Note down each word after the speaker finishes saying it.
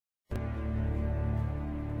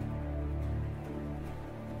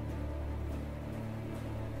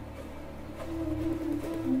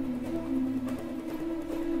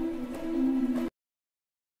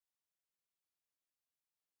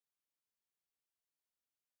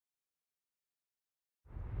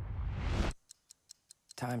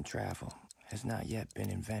Time travel has not yet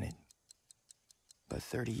been invented, but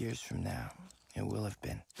 30 years from now, it will have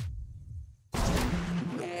been.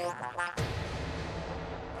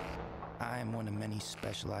 I am one of many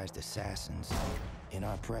specialized assassins in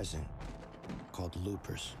our present called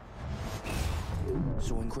loopers.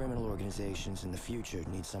 So when criminal organizations in the future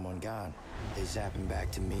need someone gone, they zap him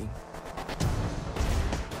back to me,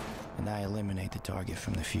 and I eliminate the target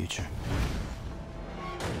from the future.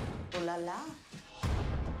 Oh la la.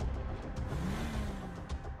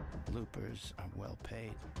 Loopers are well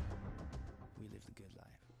paid. We live the good life.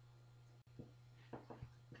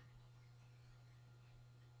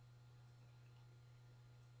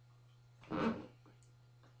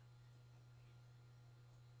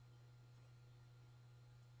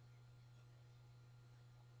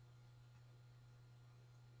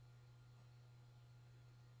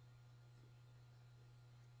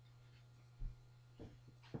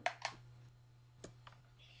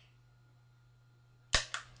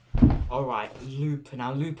 Alright, Looper.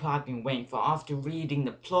 Now, Looper I've been waiting for. After reading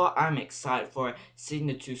the plot, I'm excited for it. Seeing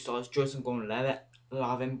the 2 stars, Joseph Gordon-Levitt,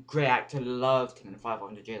 love him. Great actor, loved him in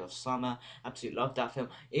 500 Days of Summer. Absolutely loved that film.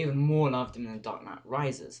 Even more loved him in The Dark Knight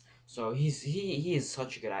Rises. So he is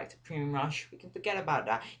such a good actor. Premium Rush, we can forget about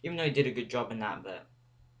that. Even though he did a good job in that, but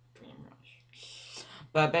Premium Rush.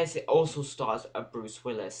 But basically also stars Bruce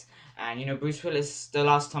Willis. And you know, Bruce Willis, the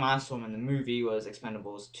last time I saw him in the movie was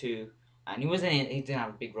Expendables 2. And he didn't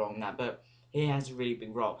have a big role in that, but he has a really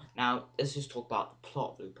big role. Now, let's just talk about the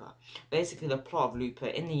plot of Looper. Basically, the plot of Looper,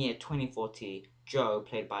 in the year 2040, Joe,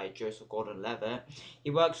 played by Joseph Gordon-Levitt,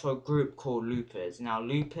 he works for a group called Loopers. Now,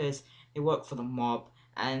 Loopers, they work for the mob,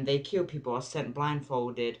 and they kill people, are sent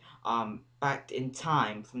blindfolded, back in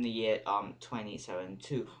time from the year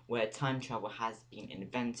 2072, where time travel has been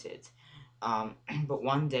invented. But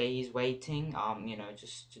one day he's waiting, you know,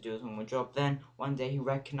 just to do his normal job. Then one day he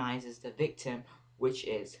recognizes the victim, which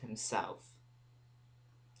is himself.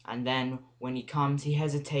 And then when he comes, he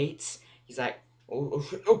hesitates. He's like,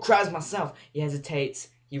 oh, crowds myself. He hesitates.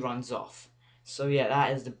 He runs off. So yeah,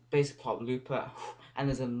 that is the basic plot of Looper. And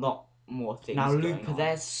there's a lot more things. Now Looper,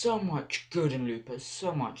 there's so much good in Looper,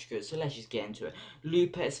 so much good. So let's just get into it.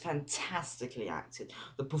 Looper is fantastically acted.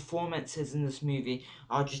 The performances in this movie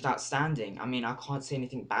are just outstanding. I mean, I can't say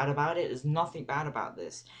anything bad about it. There's nothing bad about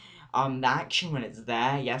this. The action when it's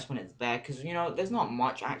there, yes, when it's there, because you know there's not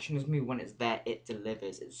much action in this movie. When it's there, it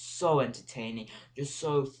delivers. It's so entertaining. You're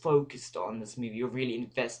so focused on this movie. You're really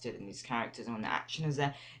invested in these characters, and when the action is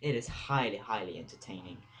there, it is highly, highly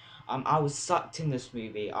entertaining. I was sucked in this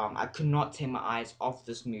movie. I could not take my eyes off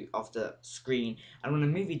the screen, and when a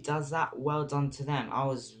movie does that, well done to them. I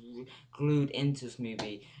was glued into this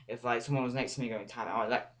movie. If like someone was next to me going tap,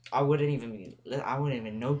 I wouldn't even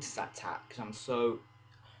notice that tap because I'm so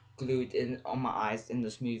glued in on my eyes in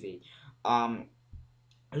this movie.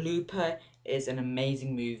 Looper is an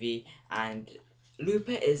amazing movie, and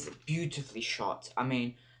Looper is beautifully shot. I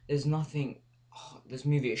mean, there's nothing. Oh, this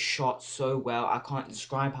movie is shot so well. I can't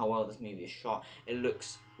describe how well this movie is shot. It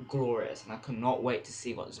looks glorious, and I cannot wait to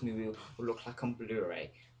see what this movie will look like on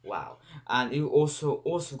Blu-ray. Wow! And you also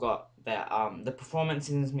got the performance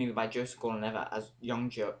in this movie by Joseph Gordon-Levitt as young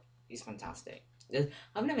Joe. He's fantastic.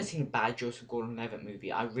 I've never seen a bad Joseph Gordon-Levitt movie.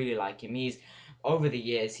 I really like him. Over the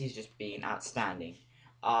years, he's just been outstanding.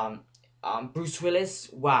 Bruce Willis,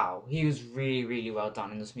 wow, he was really, really well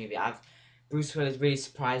done in this movie. Bruce Willis really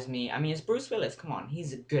surprised me. I mean, it's Bruce Willis, come on,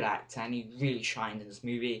 he's a good actor, and he really shined in this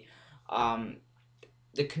movie. The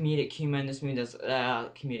comedic humor in this movie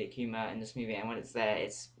and when it's there,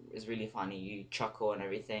 it's really funny. You chuckle and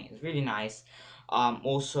everything. It's really nice.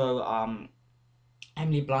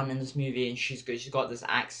 Emily Blunt in this movie, and she's good. She's got this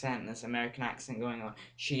accent, this American accent going on.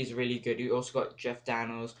 She's really good. You also got Jeff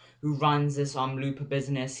Daniels, who runs this Looper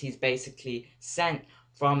business. He's basically sent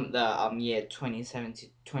from the year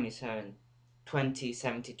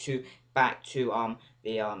 2072 back to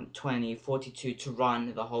the 2042 to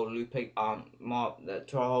run the whole Looper mob,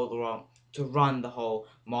 to run the whole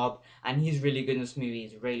mob, and he's really good in this movie.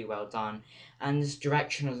 He's really well done. And this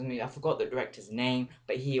direction of the movie, I forgot the director's name,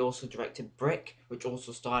 but he also directed Brick, which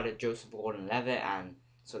also starred Joseph Gordon-Levitt, and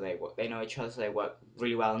so they know each other, so they work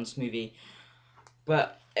really well in this movie.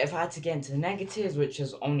 But if I had to get into the negatives, which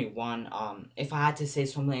is only one, if I had to say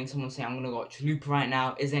something, someone say I'm gonna watch Looper right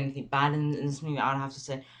now, is there anything bad in this movie? I'd have to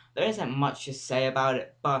say There isn't much to say about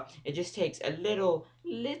it, but it just takes a little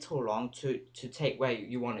long to take where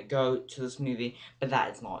you want to go to this movie. But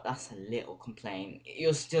that's a little complaint.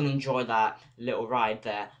 You'll still enjoy that little ride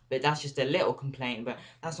there, but that's just a little complaint. But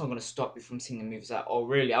that's not going to stop you from seeing the movies. Like, oh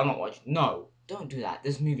really, I'm not watching. No, don't do that.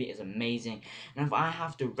 This movie is amazing, and if I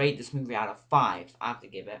have to rate this movie out of 5, I have to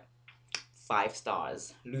give it 5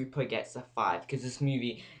 stars. Looper gets a 5 because this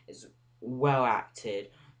movie is well acted.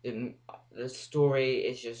 The story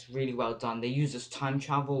is just really well done. They use this time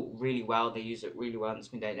travel really well. They use it really well in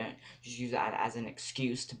this movie. They don't just use it as an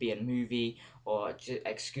excuse to be a movie or just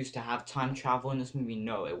excuse to have time travel in this movie.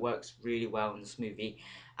 No, it works really well in this movie.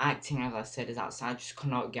 Acting, as I said, is outside. I just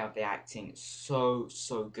cannot get the acting. It's so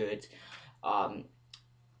good. Um,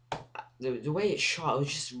 the way it's shot was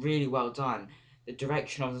just really well done. The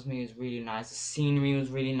direction of this movie was really nice. The scenery was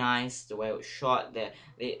really nice. The way it was shot, when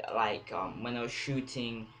they were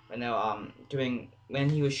shooting, when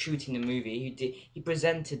he was shooting the movie, he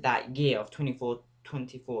presented that year of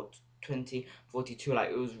 2042, like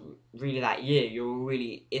it was really that year. You were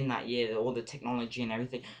really in that year, all the technology and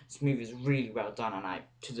everything. This movie is really well done, and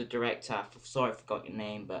to the director, sorry I forgot your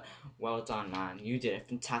name, but well done, man. You did a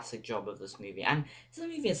fantastic job of this movie. And it's a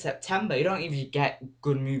movie in September. You don't even get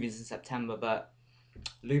good movies in September, but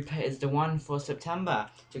Looper is the one for September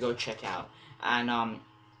to go check out. And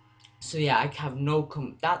so yeah, I have no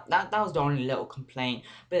that was the only little complaint,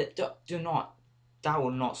 but do not, that will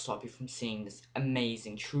not stop you from seeing this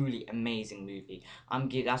amazing, truly amazing movie.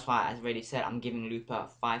 That's why, as I already said, I'm giving Looper a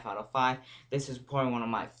 5 out of 5. This is probably one of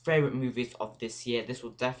my favorite movies of this year. This will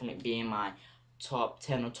definitely be in my top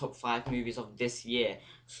 10 or top 5 movies of this year.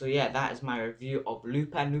 So yeah, that is my review of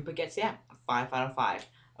Looper, and Looper gets, yeah, a 5 out of 5.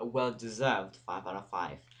 A well-deserved 5 out of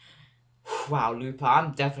 5. Wow, Looper,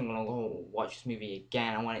 I'm definitely gonna go watch this movie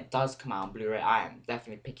again, and when it does come out on Blu-ray, I am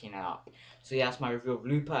definitely picking it up. So yeah, that's my review of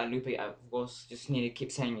Looper, and Looper, of course, just need to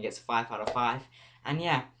keep saying it gets 5 out of 5. And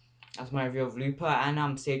yeah, that's my review of Looper,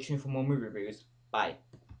 and stay tuned for more movie reviews. Bye.